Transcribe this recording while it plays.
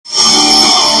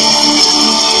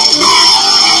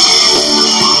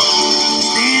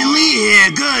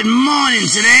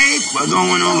today, we're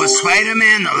going over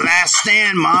Spider-Man The Last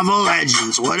Stand Marvel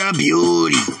Legends. What a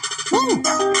beauty. Woo.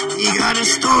 He got a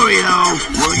story, though.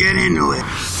 We'll get into it.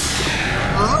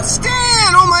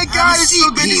 Stan! Oh my God, it's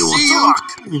so good to see you.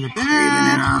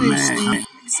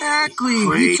 Exactly.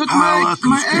 Great He took power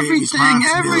my everything.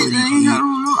 I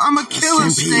don't know. I'm a killer,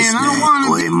 Stan. I don't want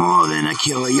to be... Way more than a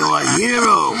killer. You're a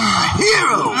hero. A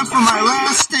hero. Not for my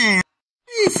last stand.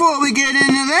 Before we get into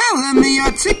that, let me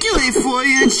articulate for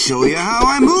you and show you how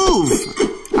I move.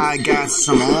 I got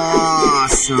some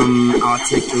awesome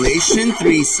articulation,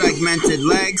 3 segmented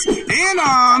legs and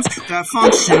arms that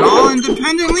function all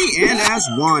independently and as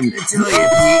one.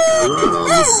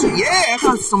 Yeah, I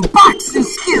got some boxing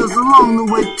skills along the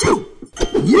way too.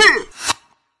 Yeah!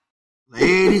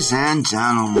 Ladies and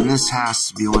gentlemen, this has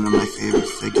to be one of my favorite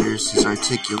figures. His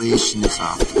articulation is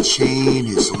off the chain,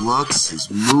 his looks, his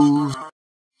moves.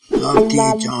 Love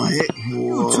John.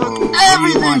 You took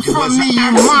everything from me,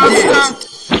 you monster!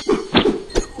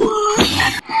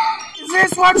 Is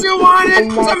this what you wanted?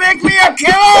 To make me a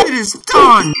killer? It is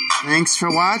done! Thanks for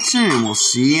watching, and we'll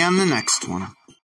see you on the next one.